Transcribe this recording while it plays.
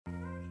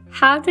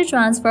How to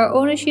transfer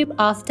ownership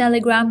of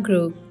Telegram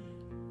group.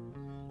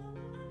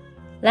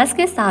 Let's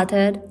get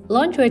started.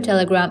 Launch your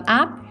Telegram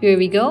app. Here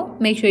we go.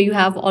 Make sure you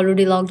have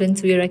already logged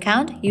into your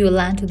account. You will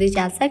land to the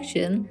chat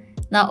section.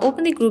 Now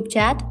open the group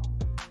chat.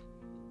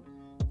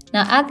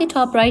 Now at the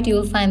top right, you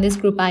will find this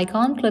group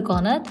icon. Click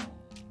on it.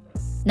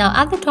 Now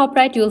at the top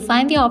right, you will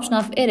find the option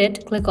of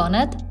edit. Click on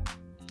it.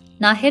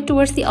 Now head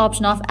towards the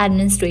option of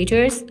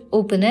administrators.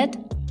 Open it.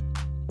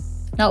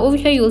 Now over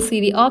here, you will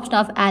see the option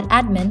of add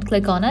admin.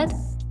 Click on it.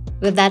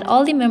 With that,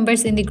 all the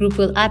members in the group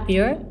will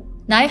appear.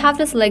 Now you have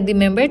to select the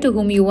member to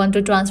whom you want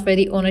to transfer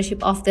the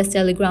ownership of this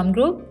Telegram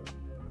group.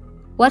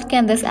 What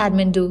can this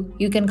admin do?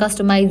 You can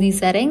customize these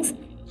settings,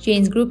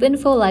 change group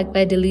info like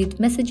by delete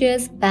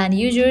messages, ban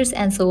users,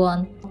 and so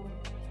on.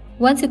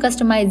 Once you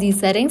customize these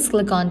settings,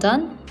 click on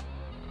done.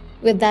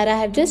 With that, I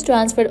have just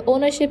transferred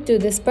ownership to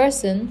this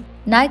person.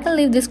 Now I can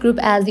leave this group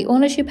as the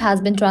ownership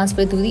has been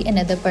transferred to the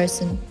another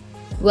person.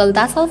 Well,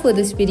 that's all for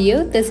this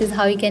video. This is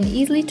how you can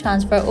easily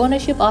transfer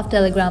ownership of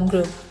Telegram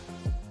group.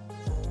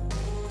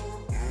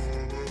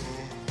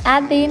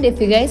 At the end,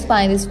 if you guys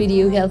find this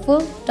video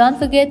helpful, don't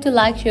forget to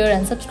like, share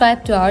and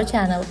subscribe to our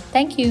channel.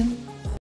 Thank you.